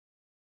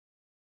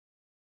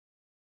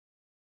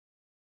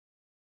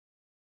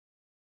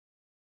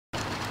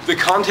The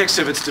context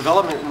of its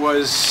development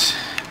was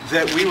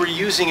that we were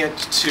using it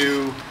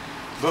to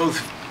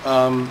both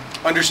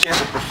understand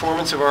the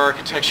performance of our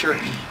architecture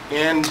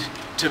and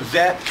to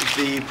vet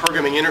the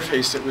programming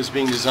interface that was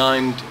being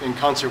designed in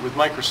concert with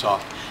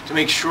Microsoft to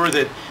make sure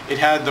that it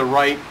had the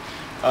right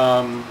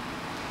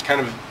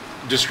kind of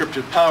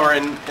descriptive power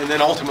and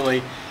then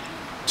ultimately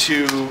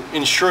to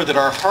ensure that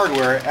our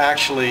hardware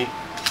actually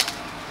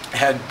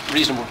had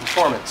reasonable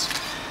performance.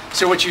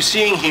 So what you're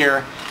seeing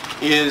here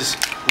is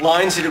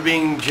lines that are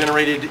being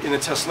generated in the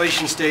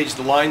tessellation stage.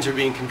 The lines are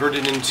being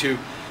converted into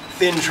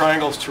thin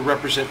triangles to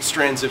represent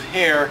strands of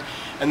hair,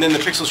 and then the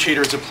pixel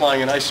shader is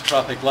applying an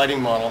isotropic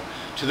lighting model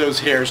to those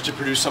hairs to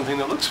produce something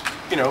that looks,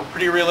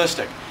 pretty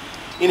realistic.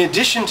 In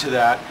addition to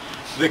that,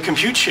 the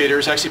compute shader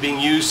is actually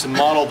being used to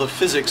model the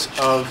physics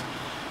of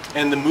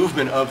and the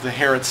movement of the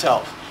hair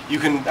itself. You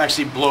can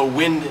actually blow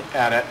wind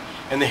at it,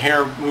 and the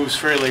hair moves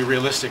fairly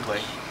realistically.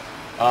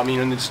 And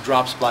it just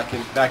drops back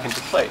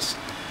into place.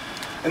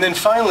 And then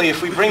finally,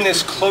 if we bring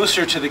this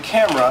closer to the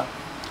camera,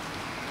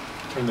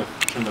 turn the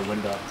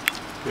wind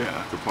off.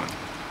 Yeah, good point.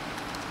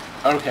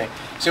 Okay,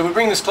 so we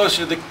bring this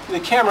closer to the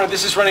camera.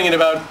 This is running at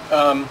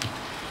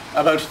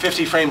about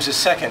 50 frames a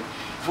second.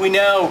 If we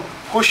now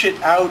push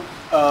it out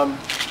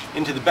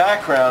into the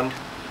background,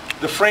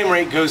 the frame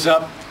rate goes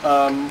up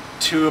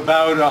to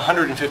about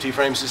 150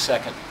 frames a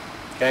second.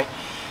 Okay,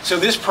 so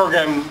this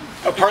program,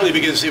 partly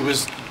because it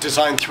was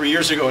designed 3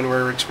 years ago and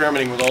we're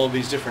experimenting with all of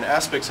these different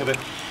aspects of it,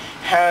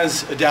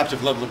 has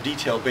adaptive level of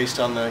detail based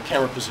on the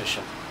camera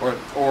position,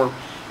 or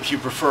if you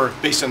prefer,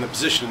 based on the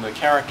position of the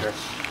character.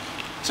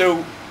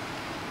 So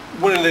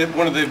one of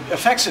the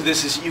effects of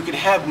this is you can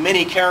have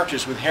many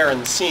characters with hair in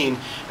the scene,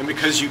 and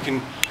because you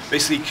can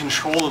basically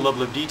control the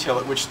level of detail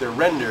at which they're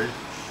rendered,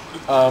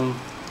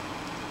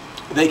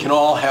 they can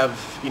all have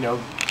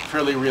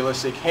fairly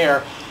realistic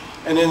hair.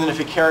 And then if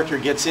a character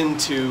gets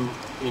into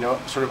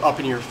sort of up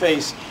in your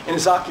face and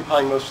is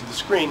occupying most of the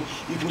screen,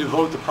 you can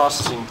devote the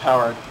processing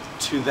power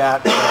to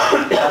that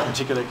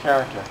particular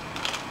character.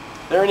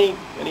 Are there any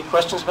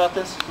questions about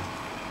this?